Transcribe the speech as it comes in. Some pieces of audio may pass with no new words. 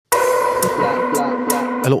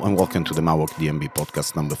Hello and welcome to the Mawok DMB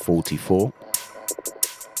podcast number 44.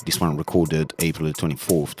 This one recorded April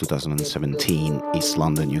 24th, 2017, East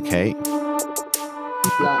London, UK.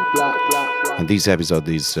 And this episode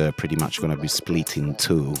is pretty much going to be split in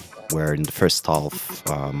two, where in the first half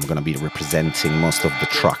I'm going to be representing most of the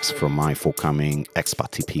tracks from my forthcoming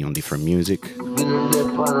Expat EP on different music,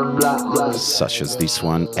 such as this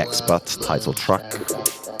one, Expat title track.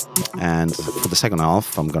 And for the second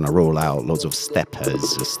half, I'm gonna roll out loads of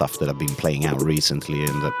steppers, stuff that I've been playing out recently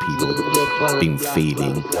and that people have been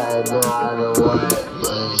feeling.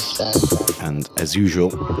 And as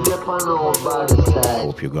usual, I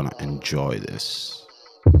hope you're gonna enjoy this.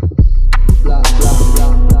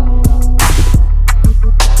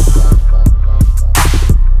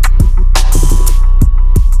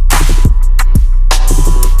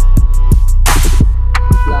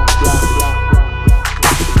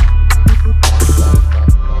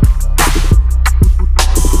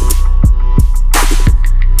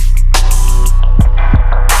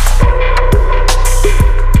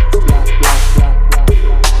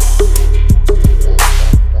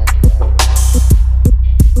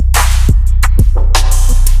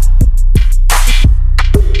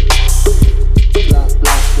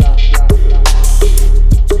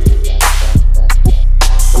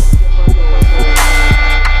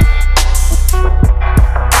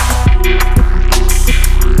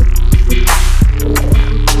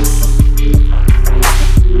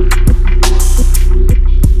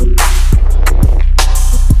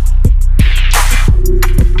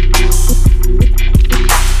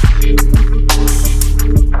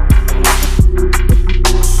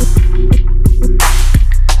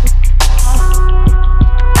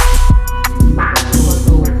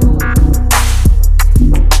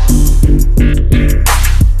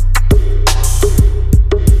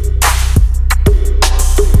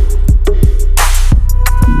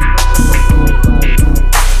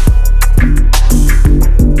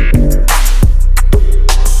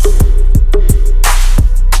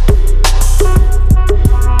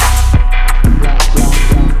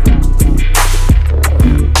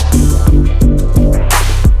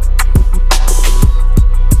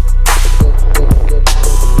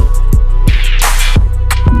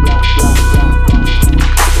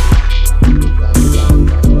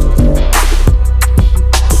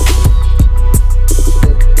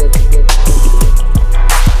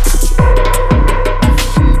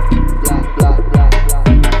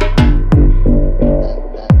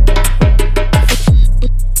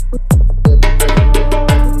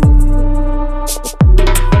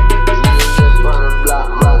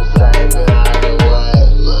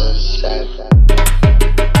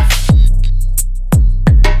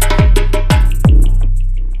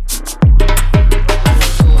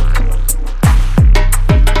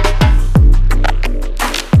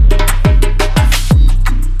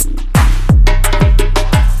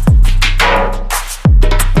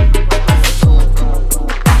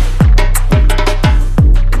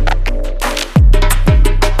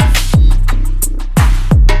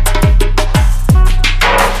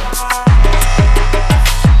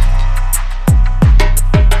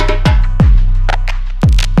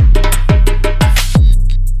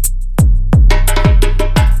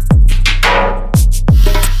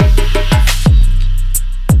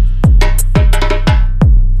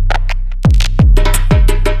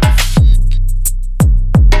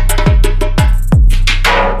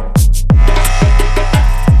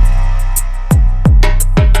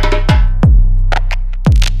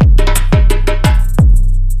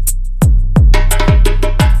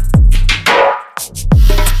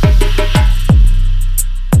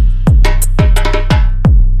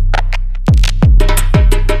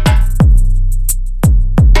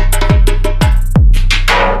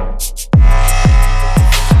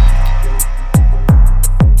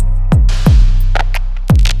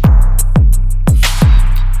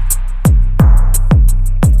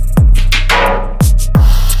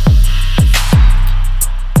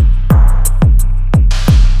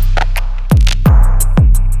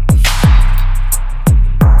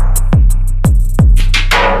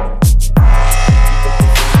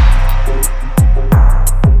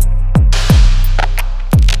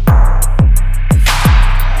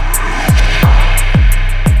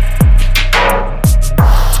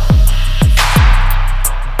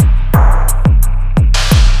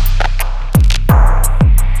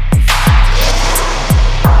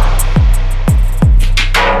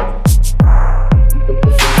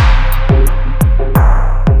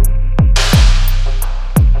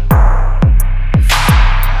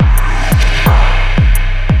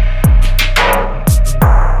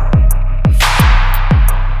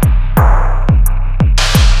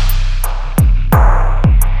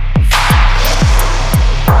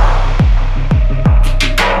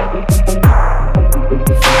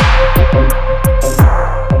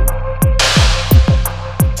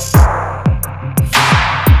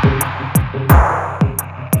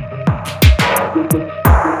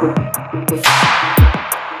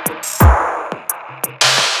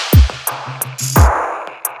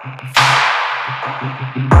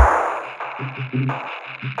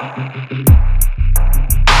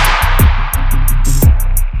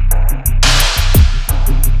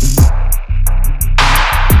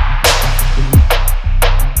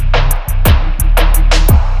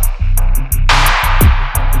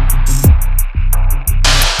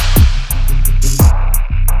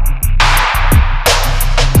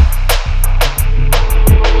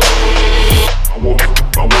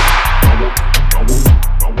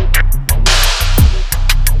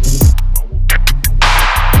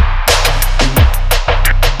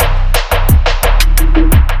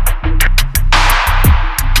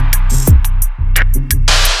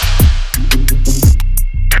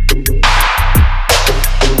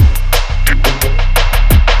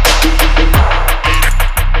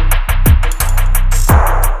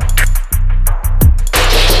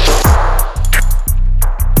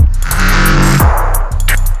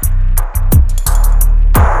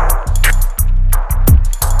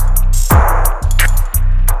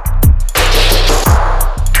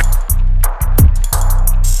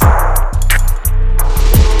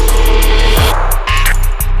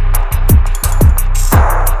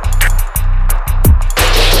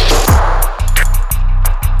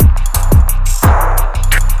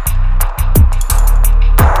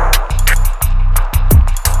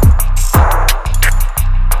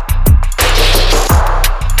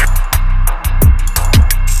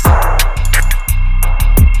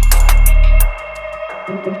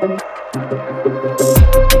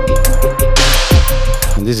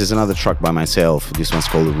 And this is another track by myself. This one's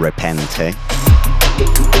called Repente.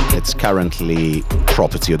 It's currently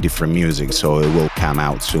property of Different Music, so it will come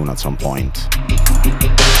out soon at some point.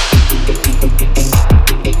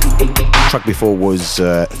 The track before was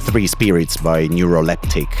Three Spirits by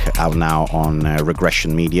Neuroleptic, out now on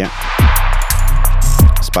Regression Media.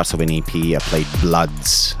 As part of an EP, I played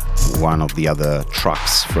Bloods, one of the other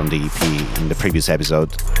tracks from the EP in the previous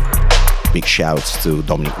episode. Big shouts to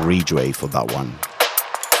Dominic Ridgway for that one.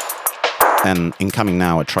 And incoming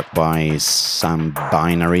now, a track by Sam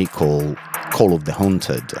Binary called Call of the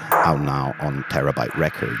Haunted, out now on Terabyte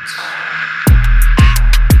Records.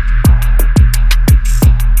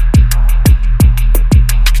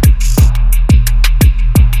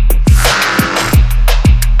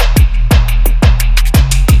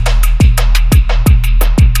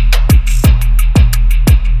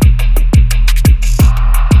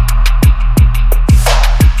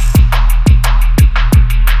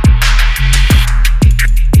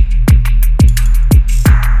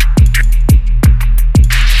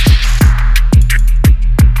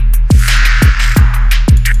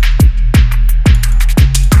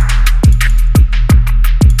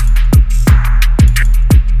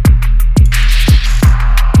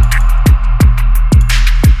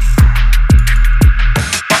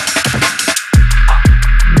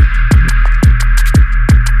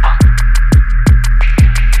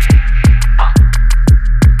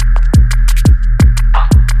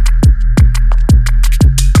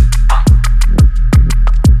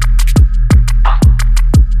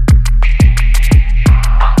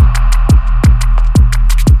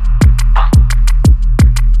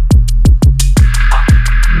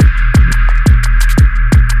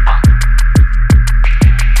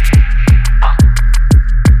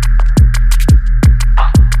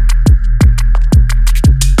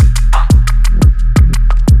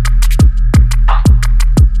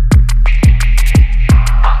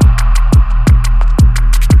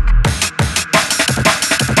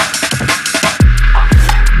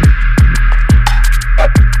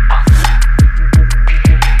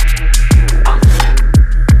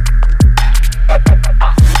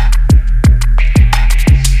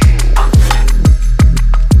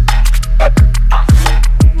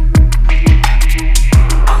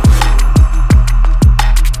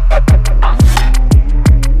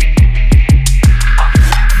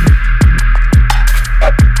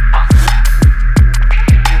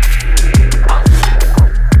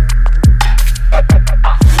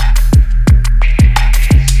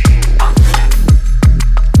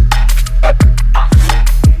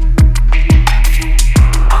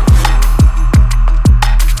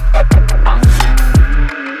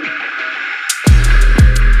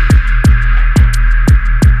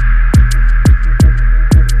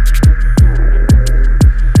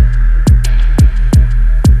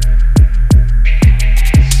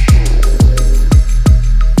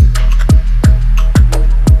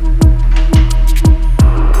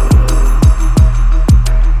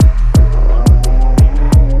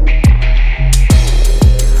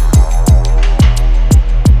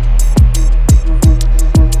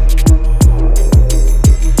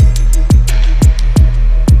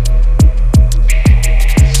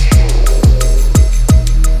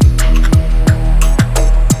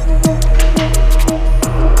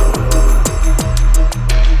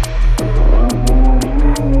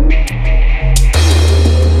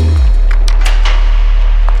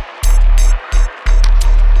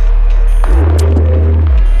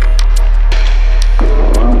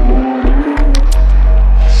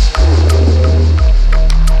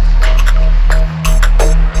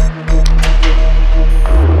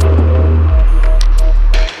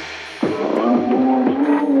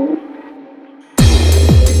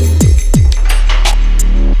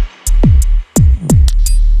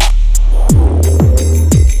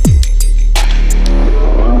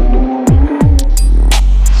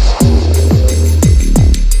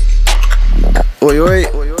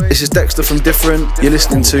 This is Dexter from Different. You're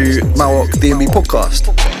listening to Mawok DMB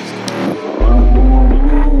Podcast.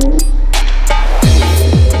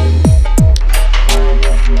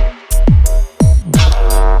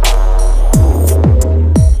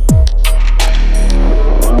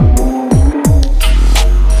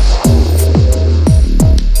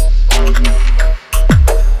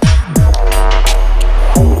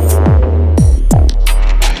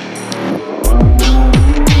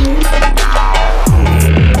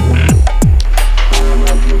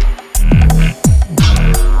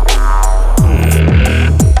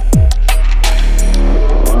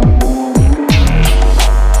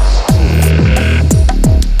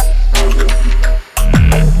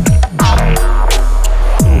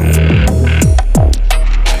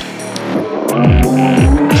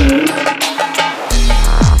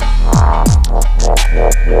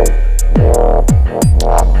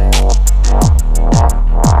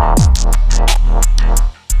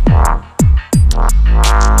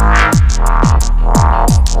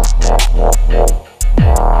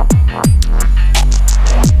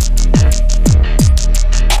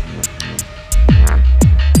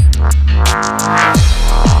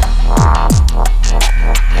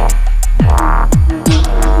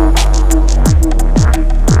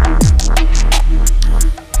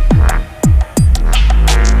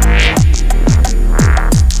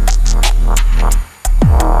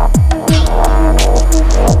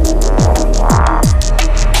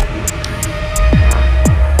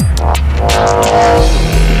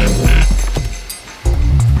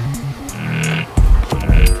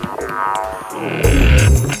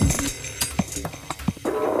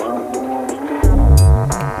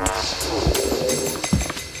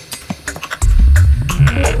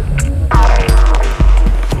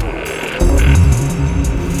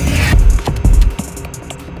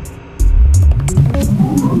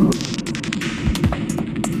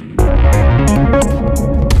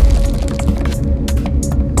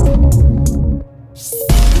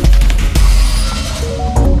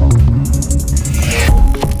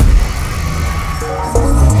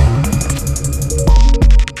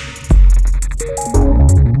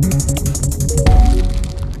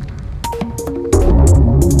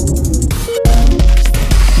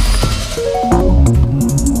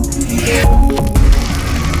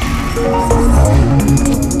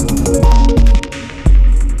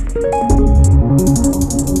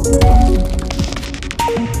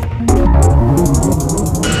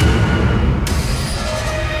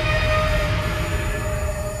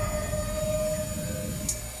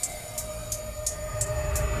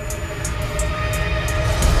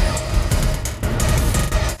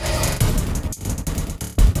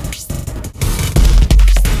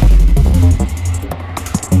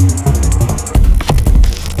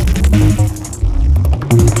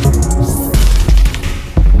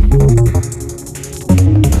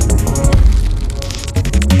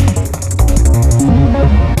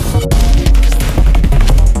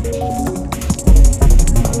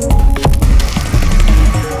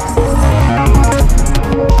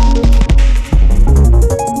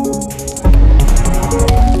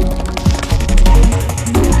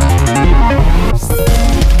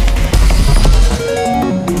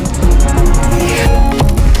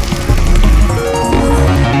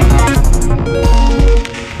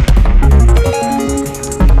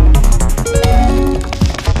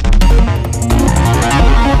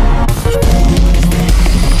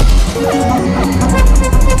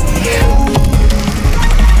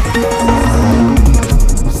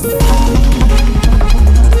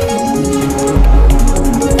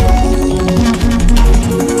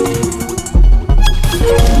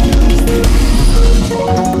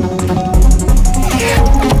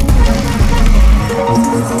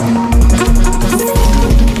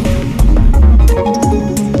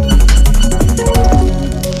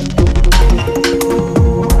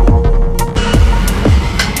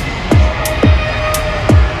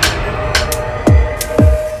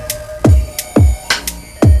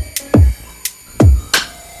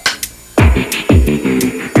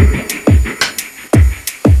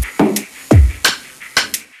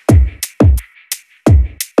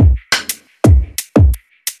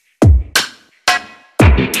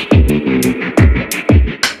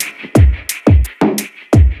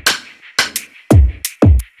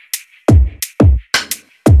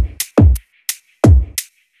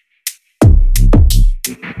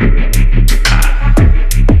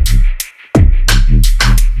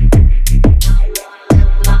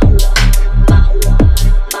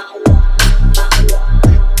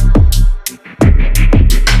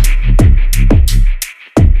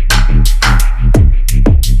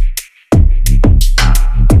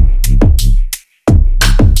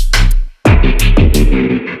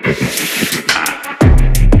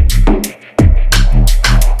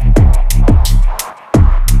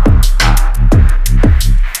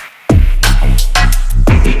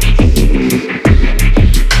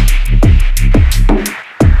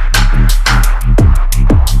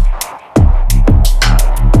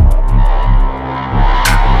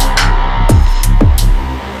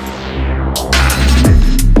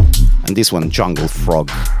 This one, Jungle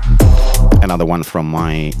Frog. Another one from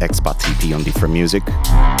my Expat EP on Different Music.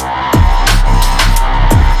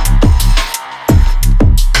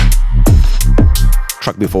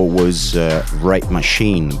 Track before was Right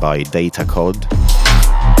Machine by Data Code.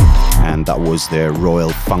 And that was the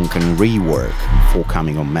Royal Funkin' rework,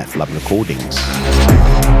 forthcoming on Meth Lab Recordings.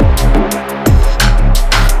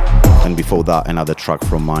 And before that, another track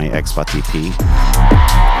from my Expat EP.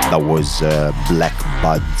 That was Black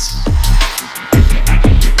Buds.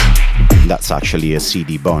 That's actually a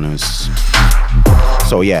CD bonus.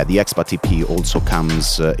 So yeah, the Expat EP also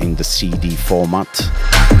comes in the CD format.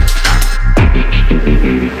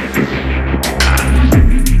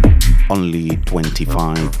 Only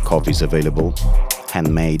 25 copies available.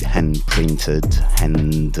 Handmade, hand printed,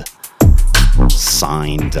 hand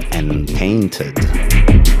signed and painted.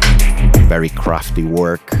 Very crafty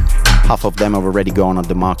work. Half of them have already gone on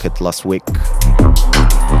the market last week.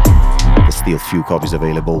 There's still few copies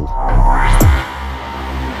available.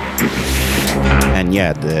 And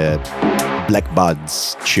yeah, the Black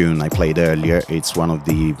Buds tune I played earlier, it's one of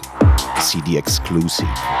the CD exclusive.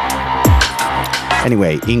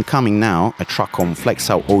 Anyway, incoming now, a track on Flex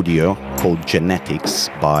Out Audio called Genetics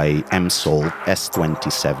by M-Sol,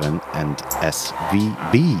 S27 and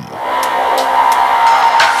SVB.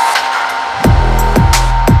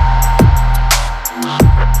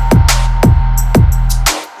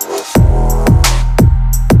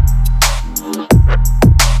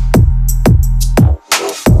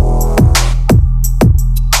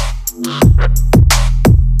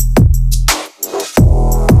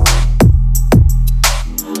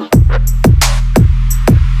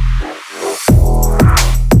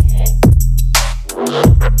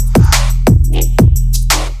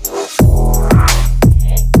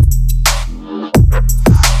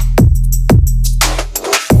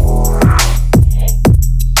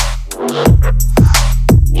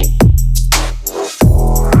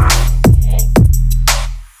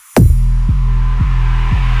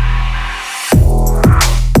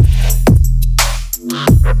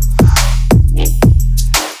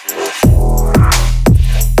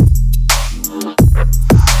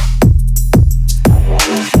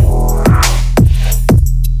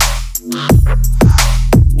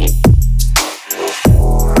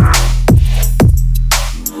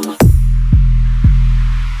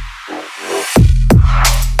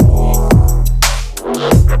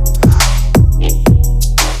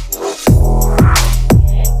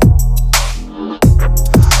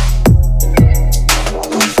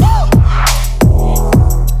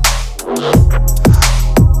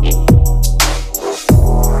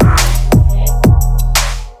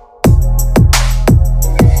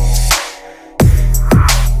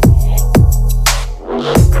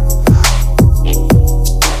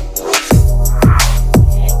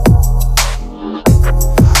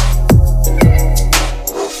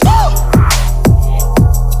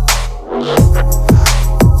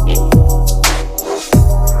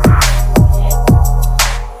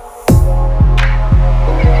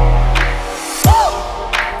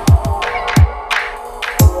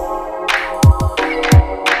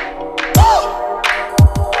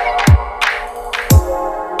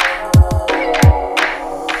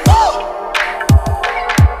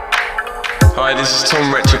 This is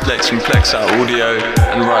Tom Retroflex from Flex Out Audio,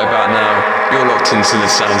 and right about now, you're locked into the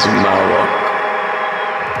sounds of Malwar.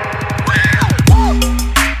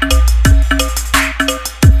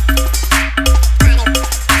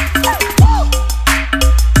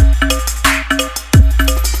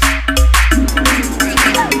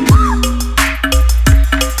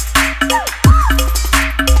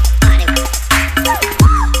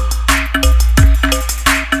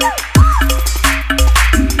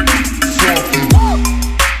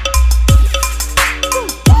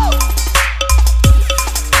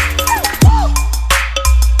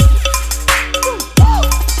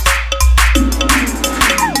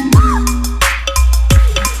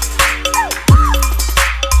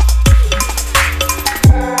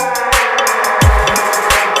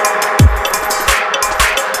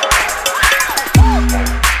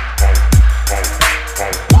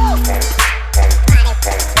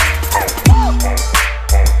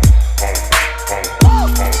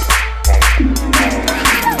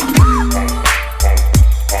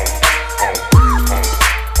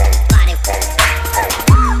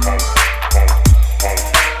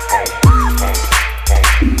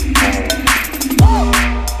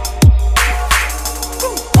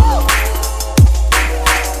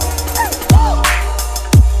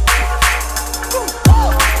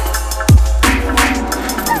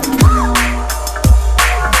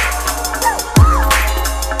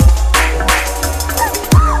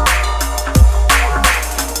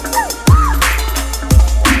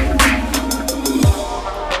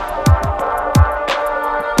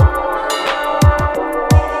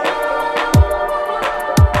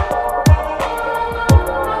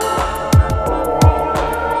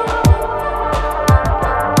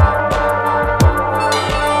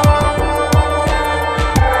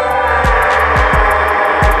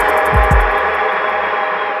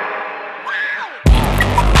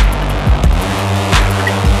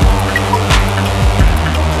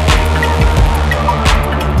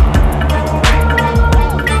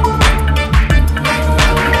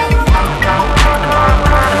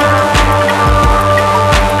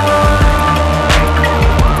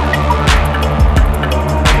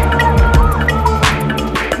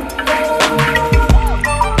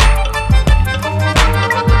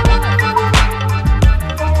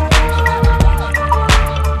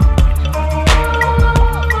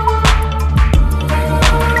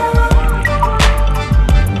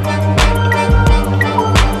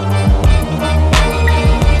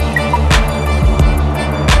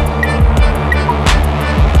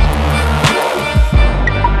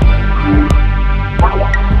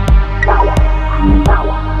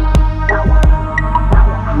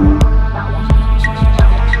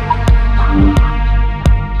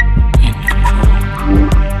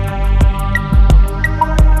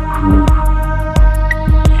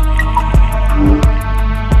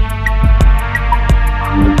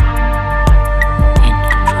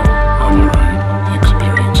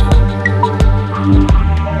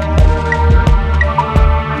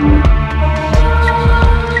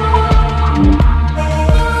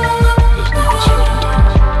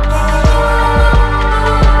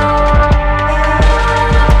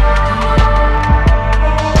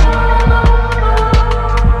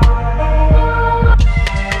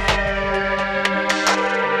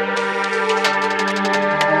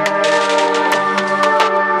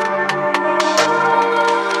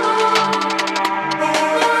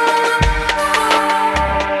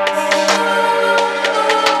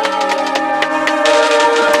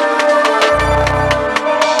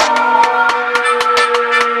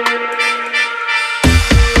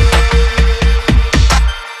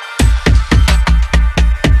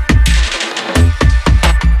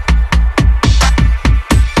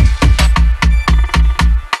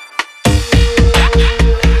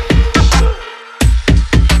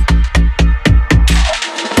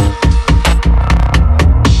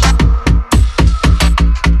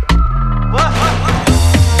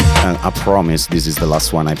 promised, this is the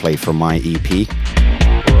last one I play from my EP.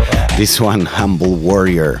 This one, Humble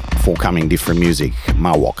Warrior, forthcoming different music,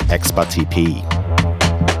 Mawok Expat EP.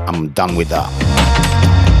 I'm done with that.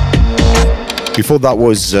 Before that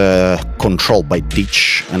was Controlled by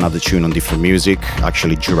Ditch, another tune on different music,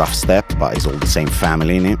 actually Giraffe Step, but it's all the same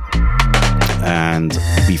family in it. And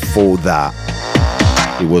before that,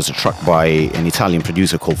 it was a track by an Italian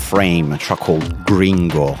producer called Frame, a track called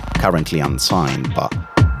Gringo, currently unsigned, but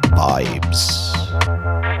vibes.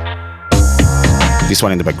 This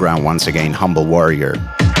one in the background, once again, Humble Warrior.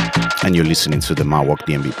 And you're listening to the Mawok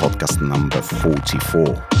DnB podcast number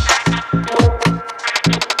 44.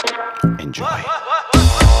 Enjoy.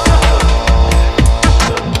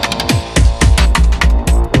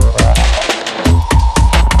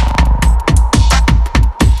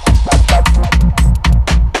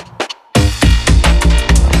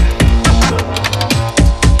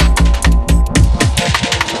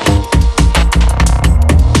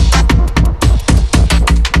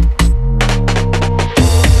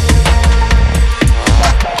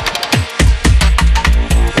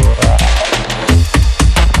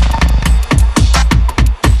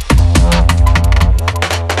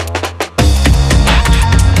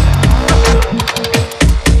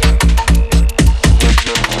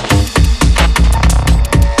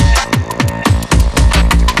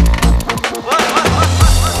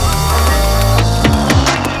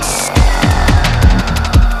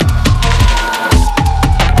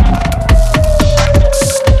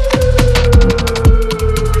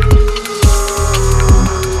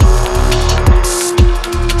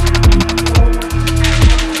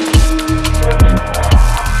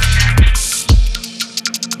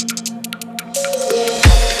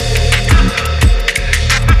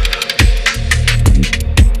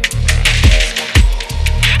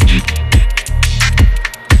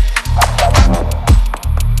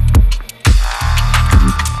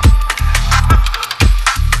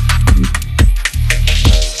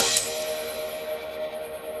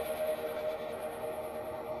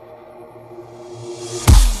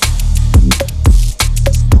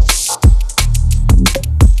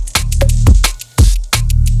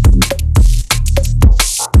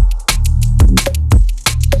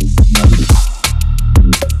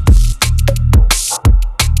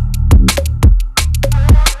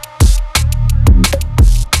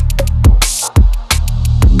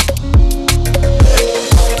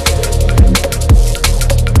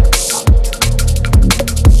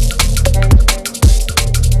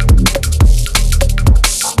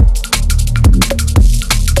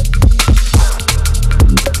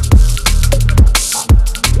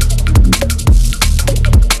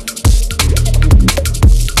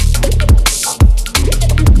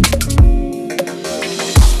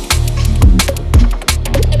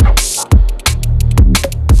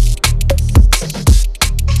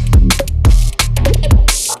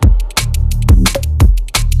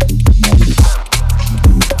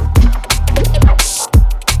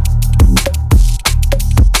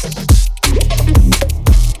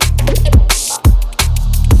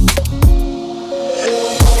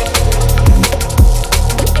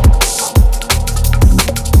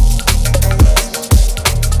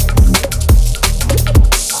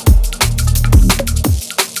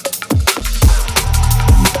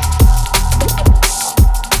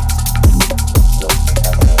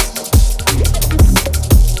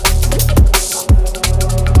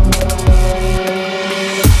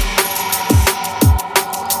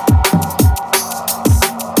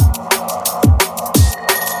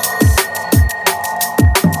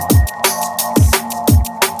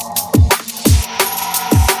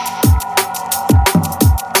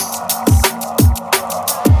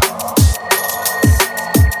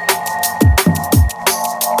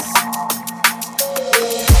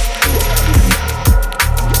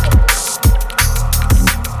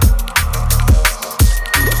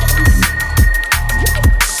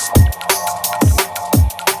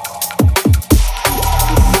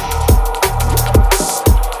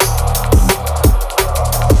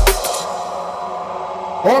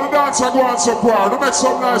 dance and go on so far. Don't make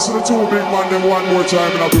some nice to the two big man them one more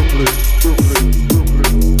time in a Brooklyn.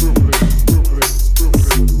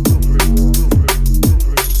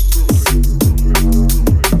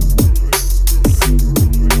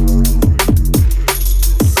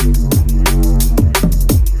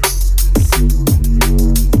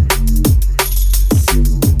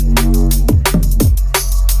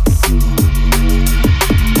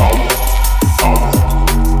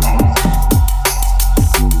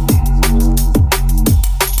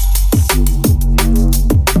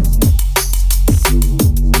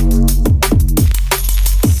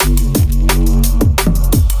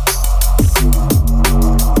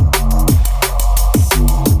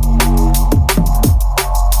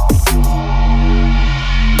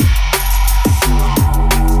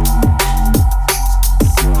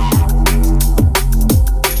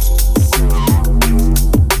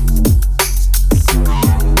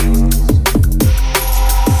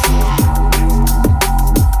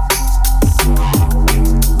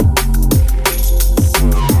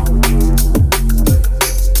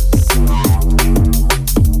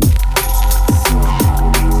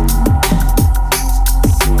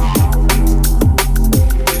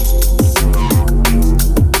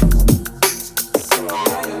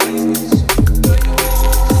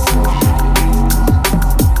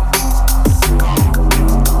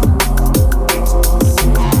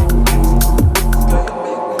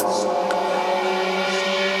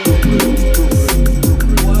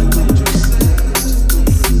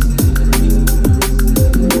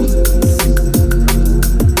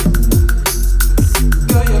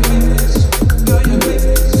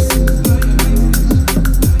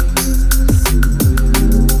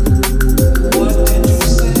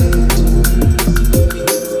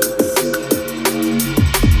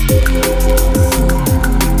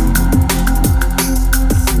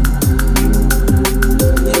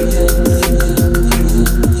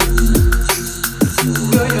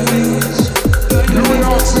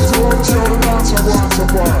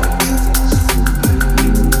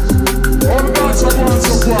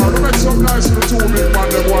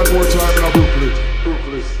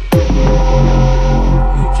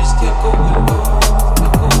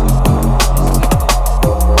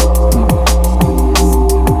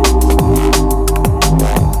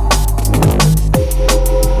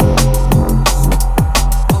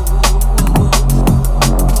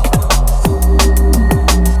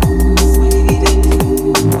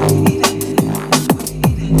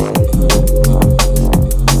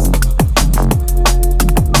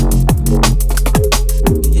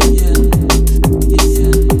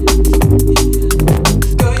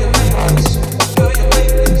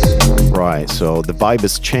 So the vibe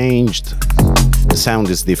has changed, the sound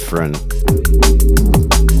is different,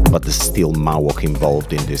 but there's still Mawok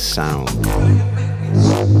involved in this sound.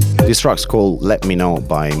 This track's called Let Me Know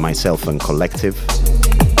by myself and Collective.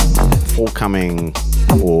 Forthcoming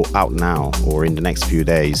or out now or in the next few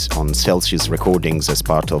days on Celsius Recordings as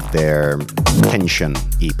part of their Tension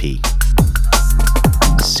EP.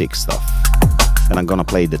 Sick stuff. And I'm gonna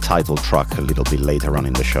play the title track a little bit later on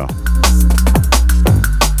in the show.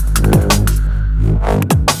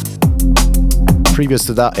 Previous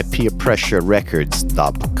to that, a Peer Pressure Records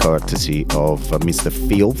dub courtesy of Mr.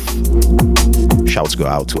 Filth. Shouts go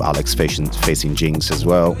out to Alex facing Jinx as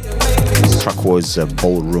well. The track was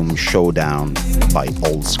Ballroom Showdown by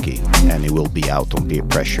Olski, and it will be out on Peer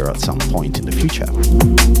Pressure at some point in the future.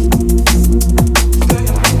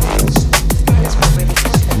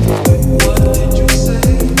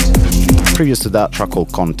 Previous to that, track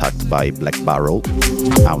called Contact by Black Barrel,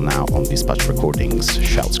 out now on Dispatch Recordings.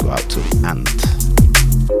 Shouts go out to Ant.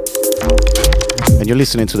 And you're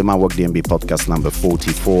listening to the Mawok DnB podcast number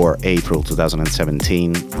 44, April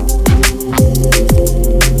 2017.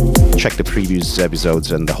 Check the previous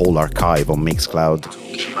episodes and the whole archive on Mixcloud.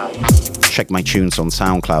 Check my tunes on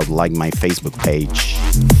SoundCloud, like my Facebook page,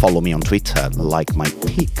 follow me on Twitter, like my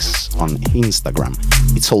pics on Instagram.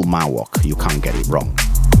 It's all Mawok, you can't get it wrong.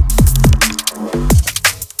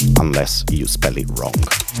 Unless you spell it wrong.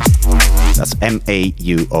 That's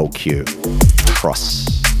M-A-U-O-Q. Cross.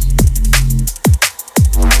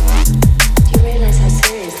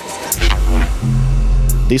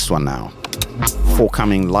 This one now,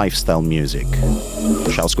 forthcoming lifestyle music.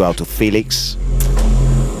 Shouts go out to Felix.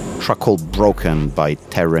 Track called Broken by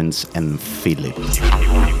Terence and Philip.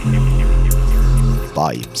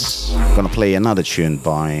 Vibes. Gonna play another tune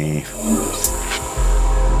from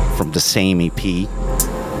the same EP,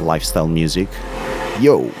 Lifestyle Music.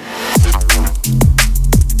 Yo!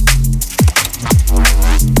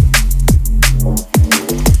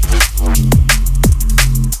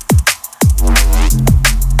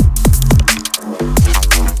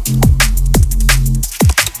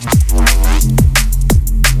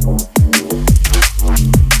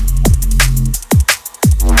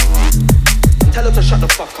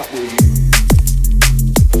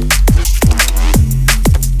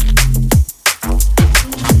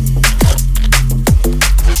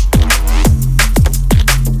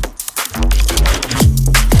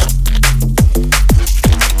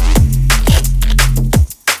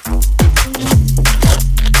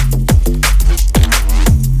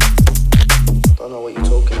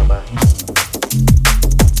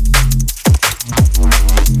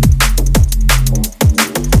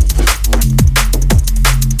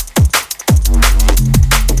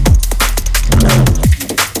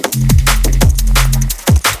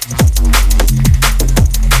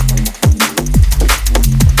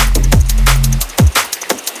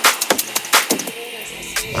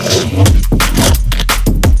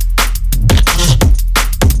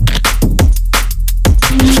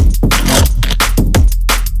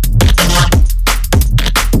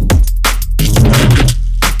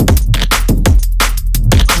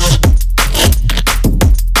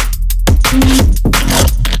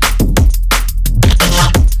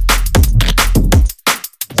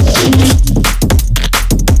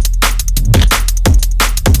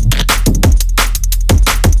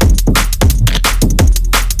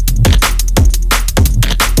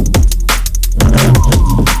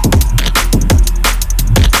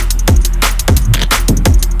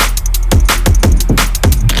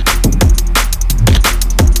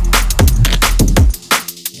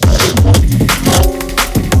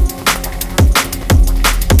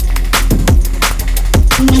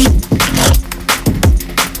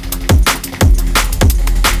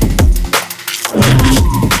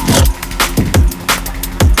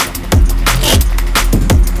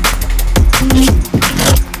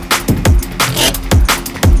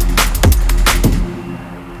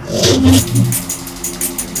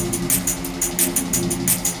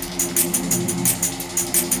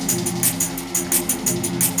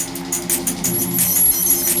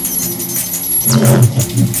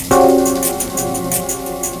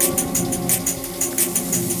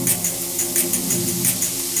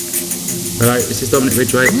 Hello, this is Dominic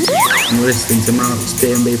Ridgway, and you're listening to Mawok's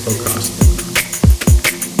DnB podcast.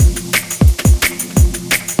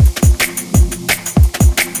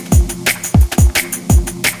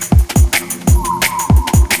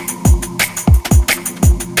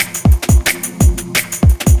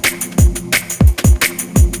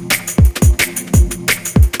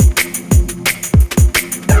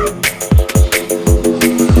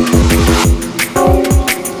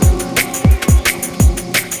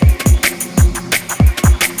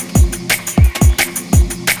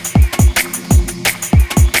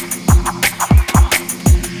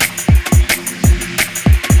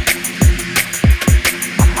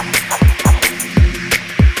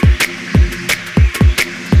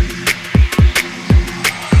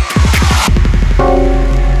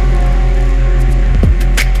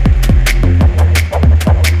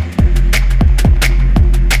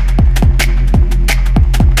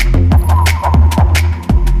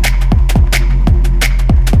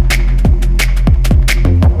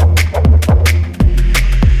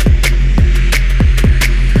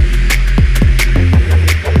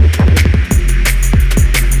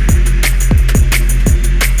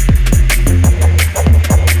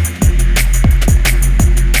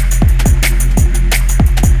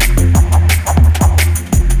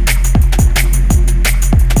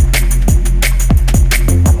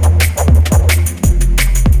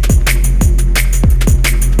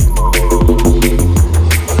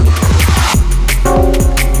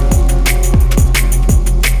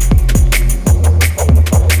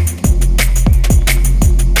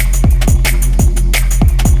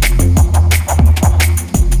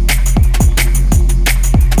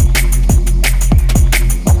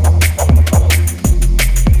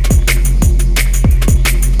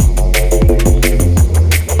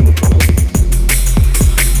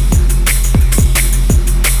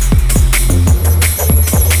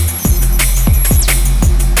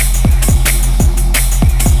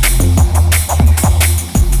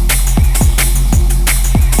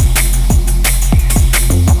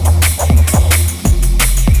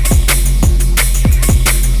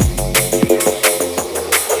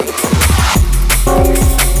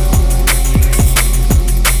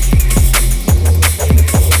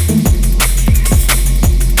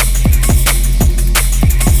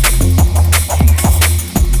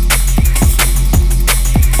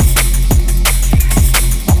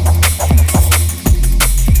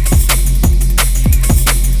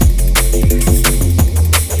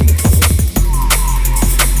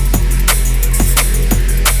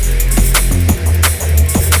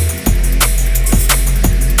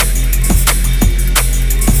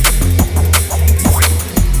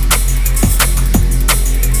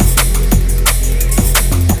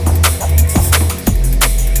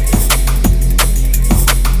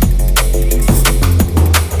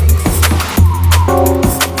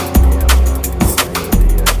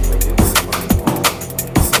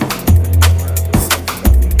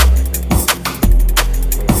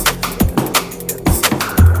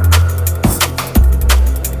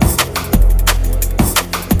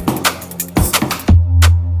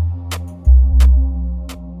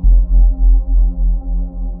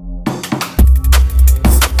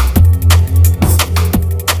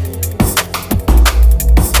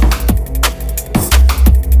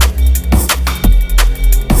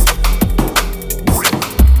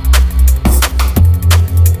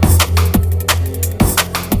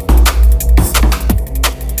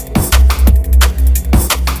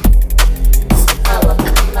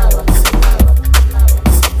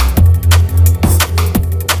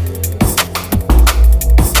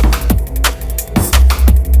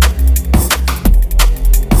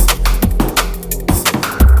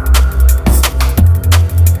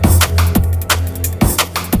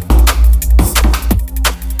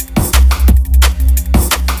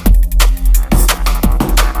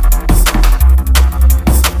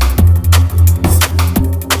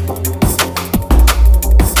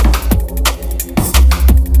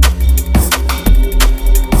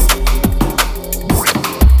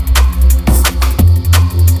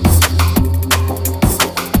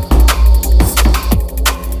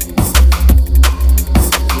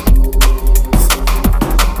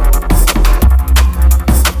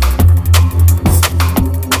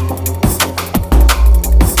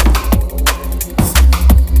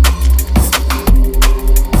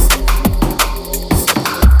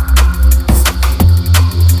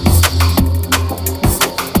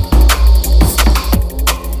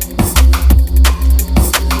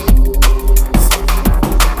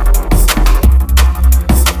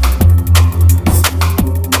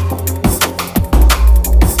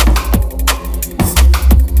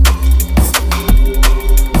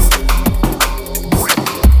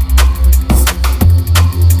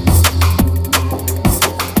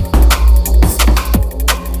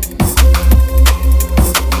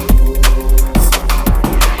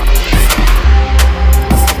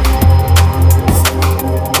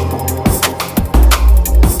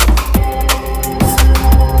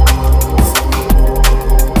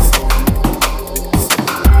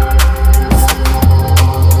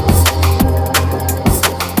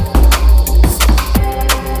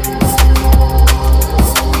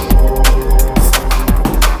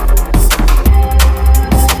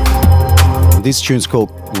 This tune's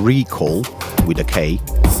called Recall with a K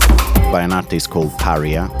by an artist called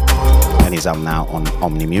Paria and is out now on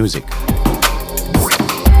Omni Music.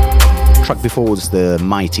 The track before was the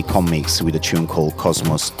Mighty Comics with a tune called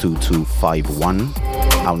Cosmos 2251,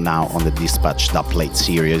 out now on the Dispatch Dubplate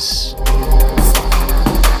series.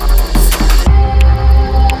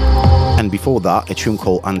 And before that, a tune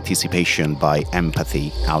called Anticipation by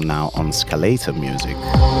Empathy, out now on Scalator Music.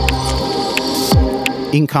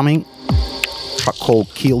 Incoming, track called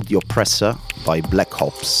Killed Your Presser by Black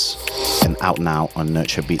Hops, and out now on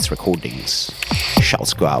Nurture Beats Recordings.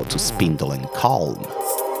 Shouts go out to Spindle and Calm.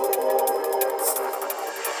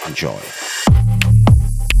 Enjoy.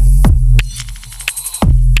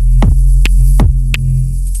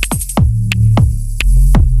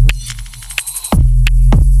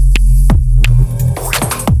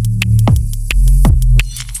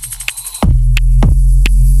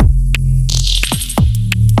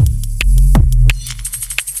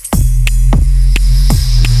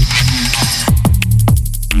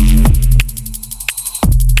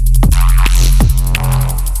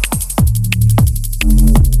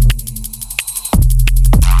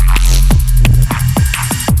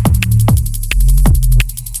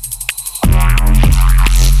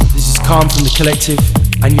 Calm from the Collective,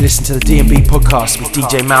 and you listen to the D&B podcast with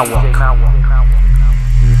DJ Malwalk.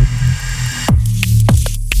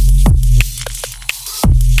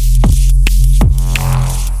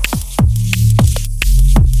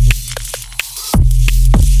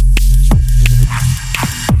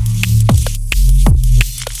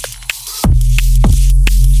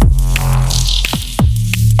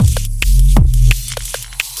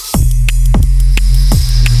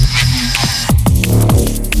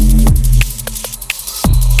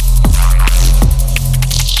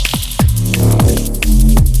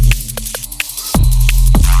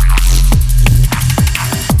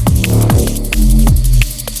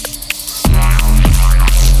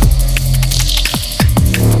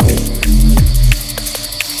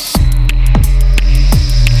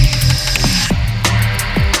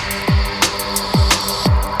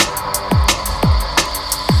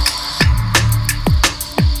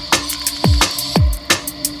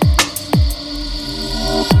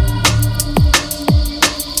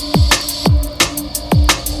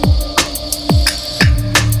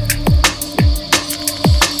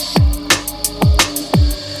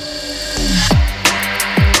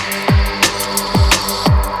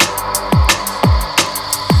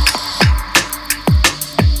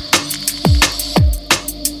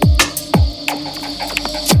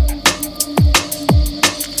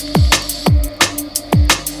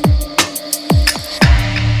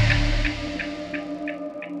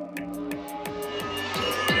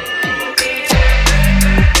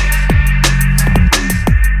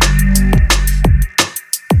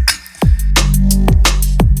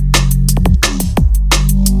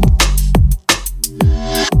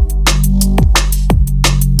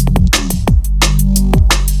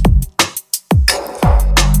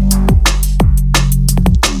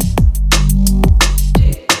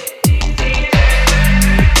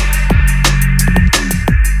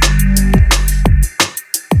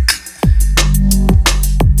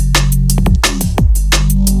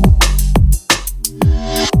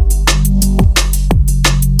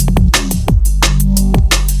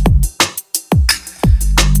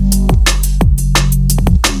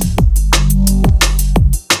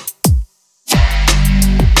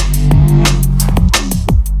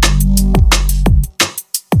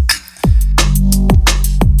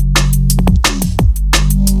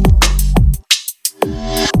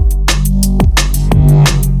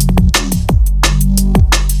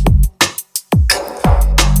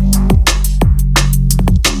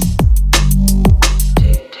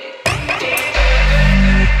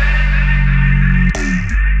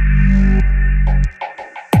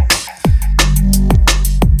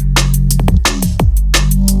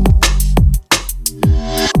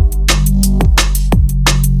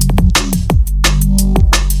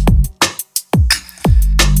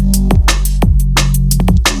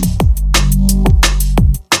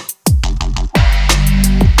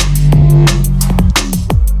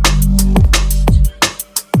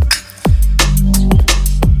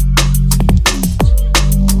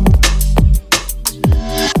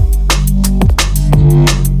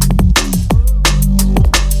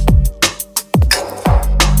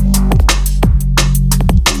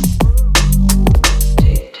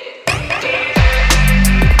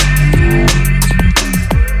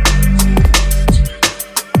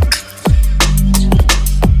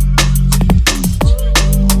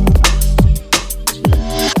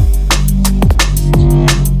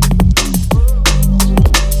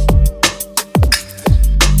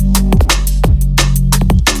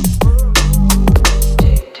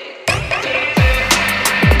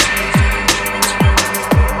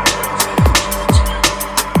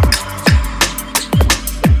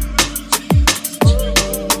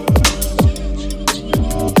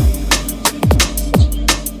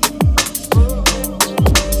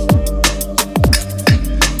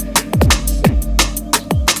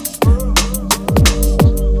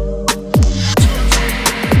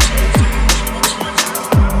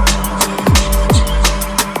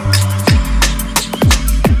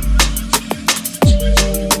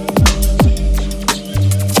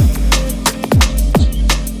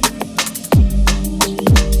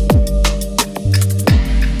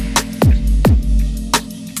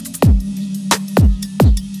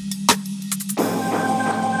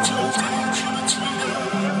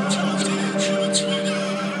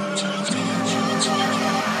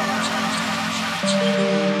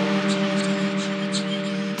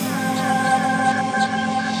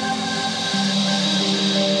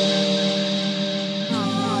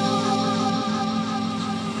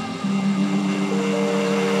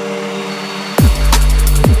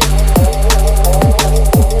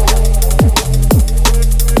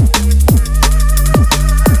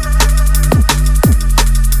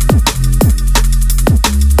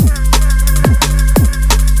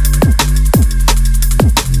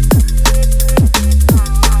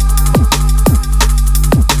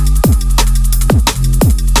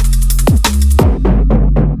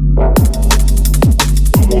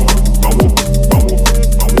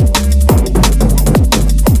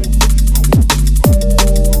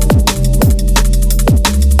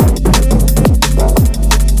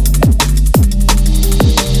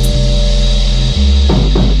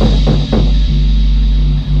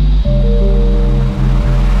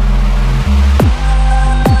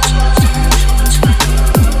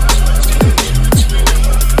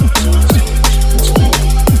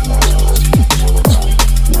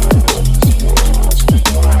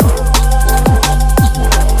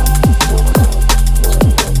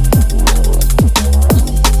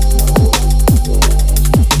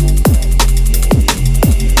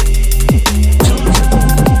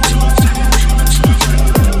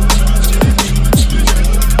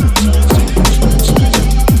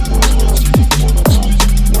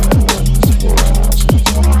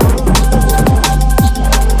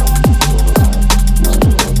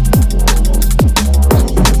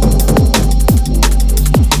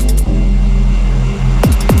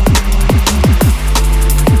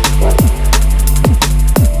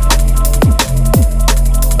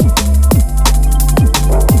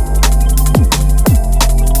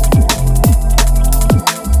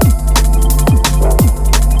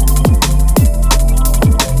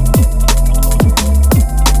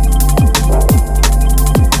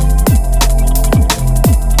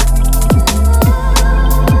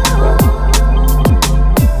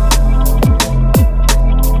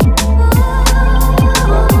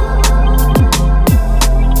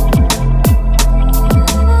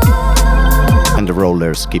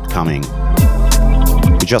 bangers keep coming.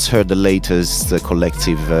 We just heard the latest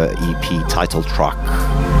collective EP title track,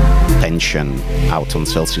 Tension, out on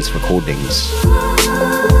Celsius Recordings.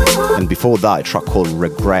 And before that, a track called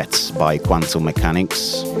Regret by Quantum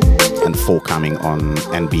Mechanics, and forthcoming on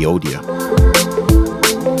NB Audio.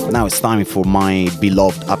 Now it's time for my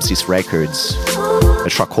beloved Apsis Records, a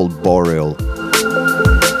track called Boreal,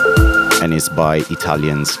 and it's by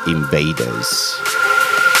Italians Invaders.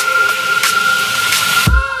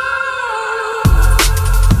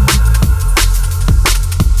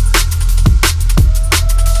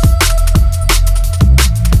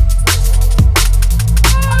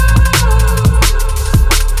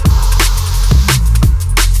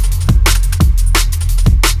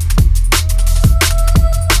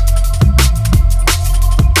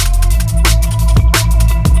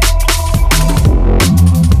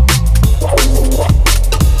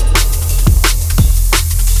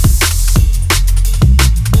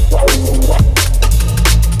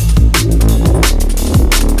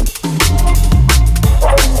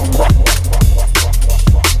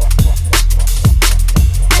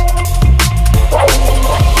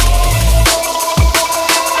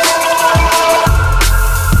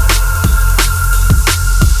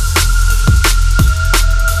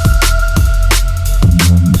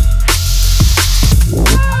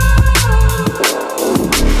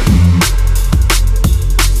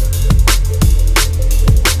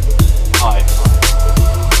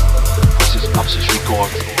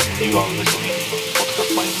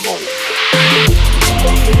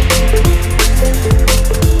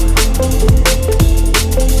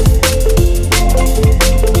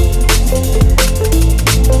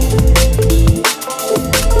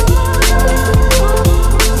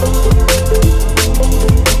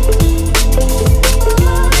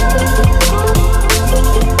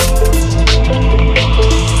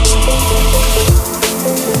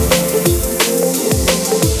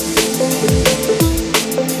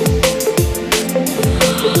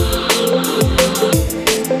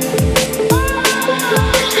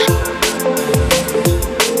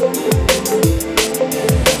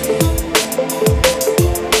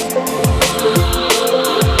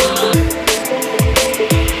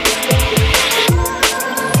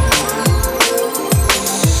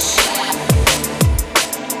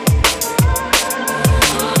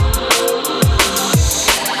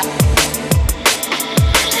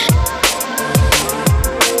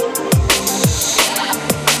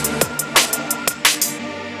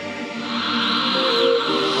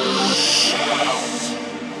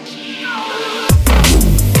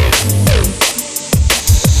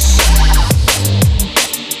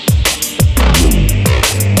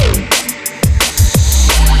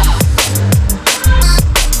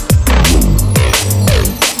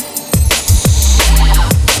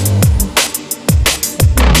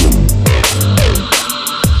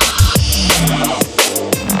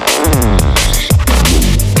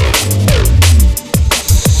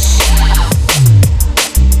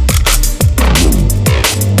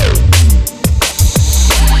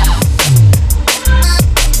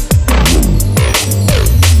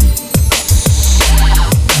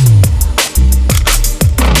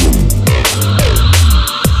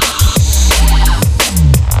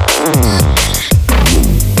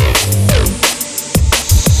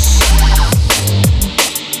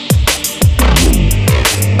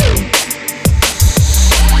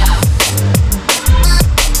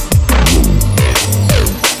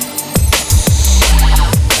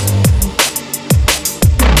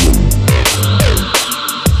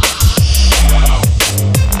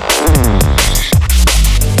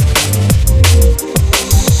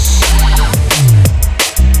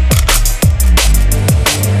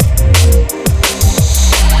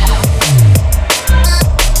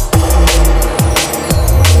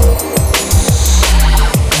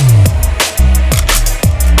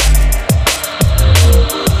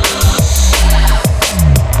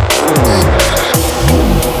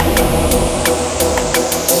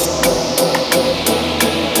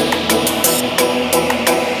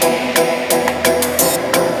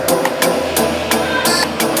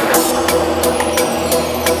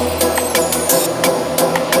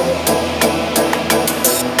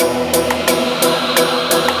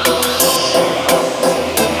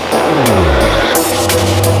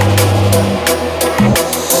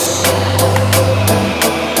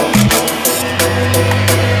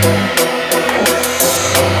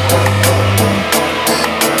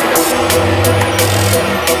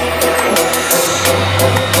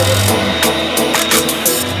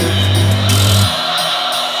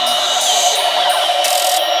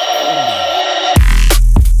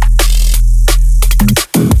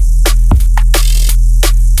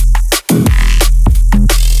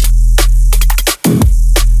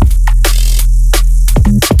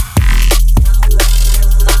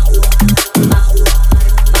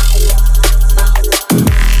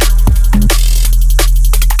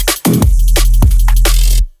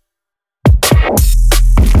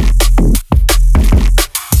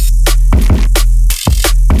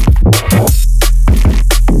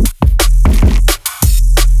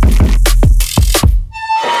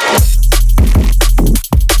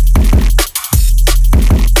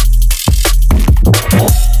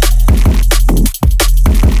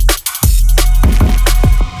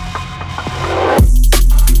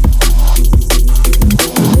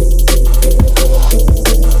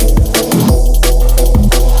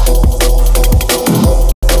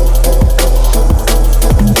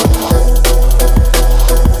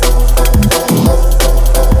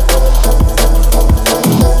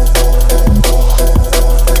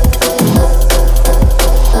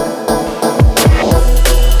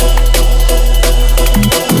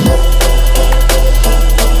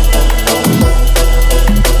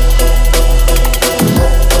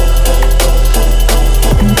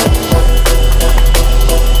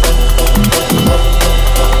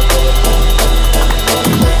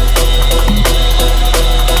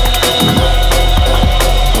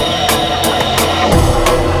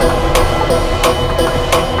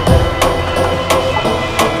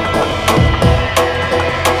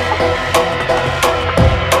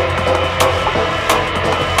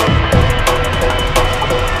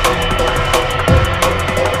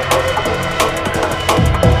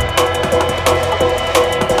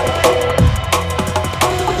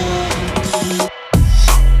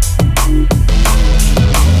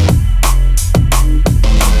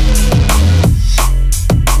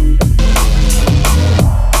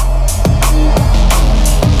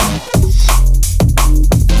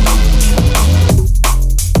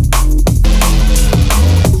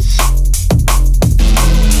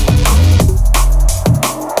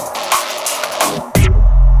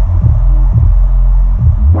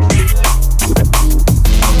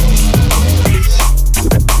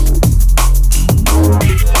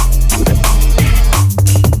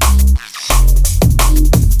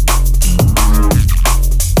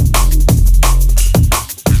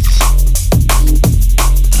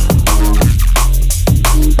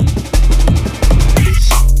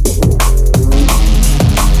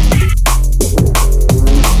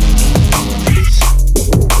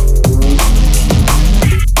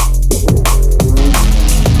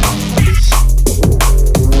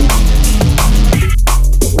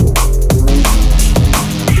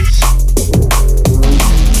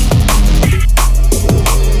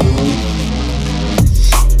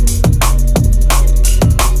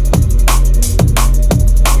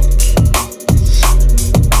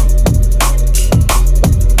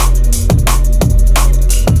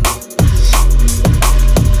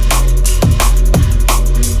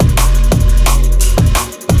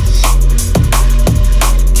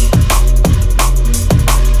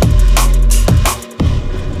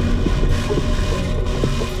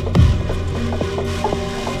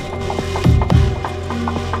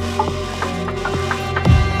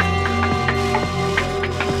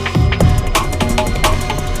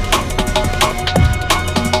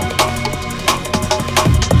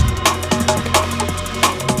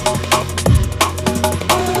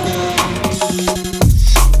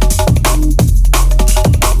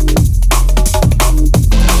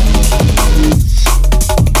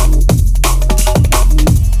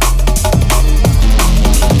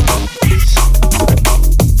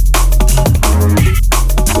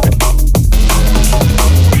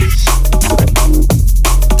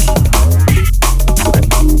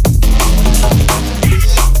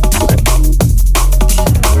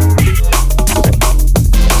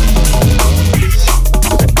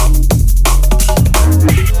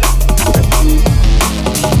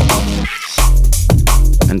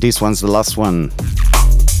 And this one's the last one.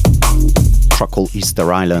 Track called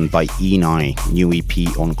Easter Island by Enei, new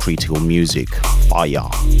EP on Critical Music, Fire.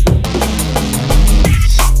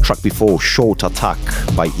 Track before, Short Attack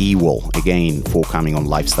by Ewell, again forthcoming on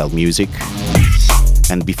Lifestyle Music.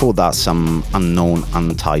 And before that, some unknown,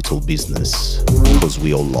 untitled business, because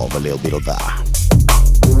we all love a little bit of that.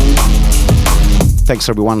 Thanks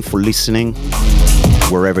everyone for listening,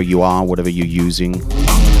 wherever you are, whatever you're using.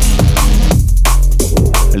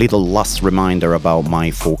 A little last reminder about my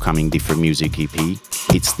forthcoming Different Music EP.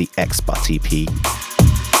 It's the Expat EP.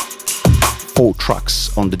 4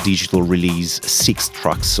 tracks on the digital release, 6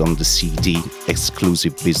 tracks on the CD,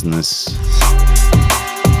 exclusive business.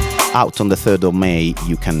 Out on the 3rd of May,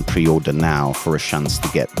 you can pre-order now for a chance to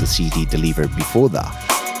get the CD delivered before that.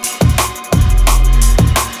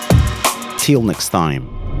 Till next time,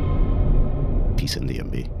 peace and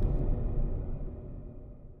DMB.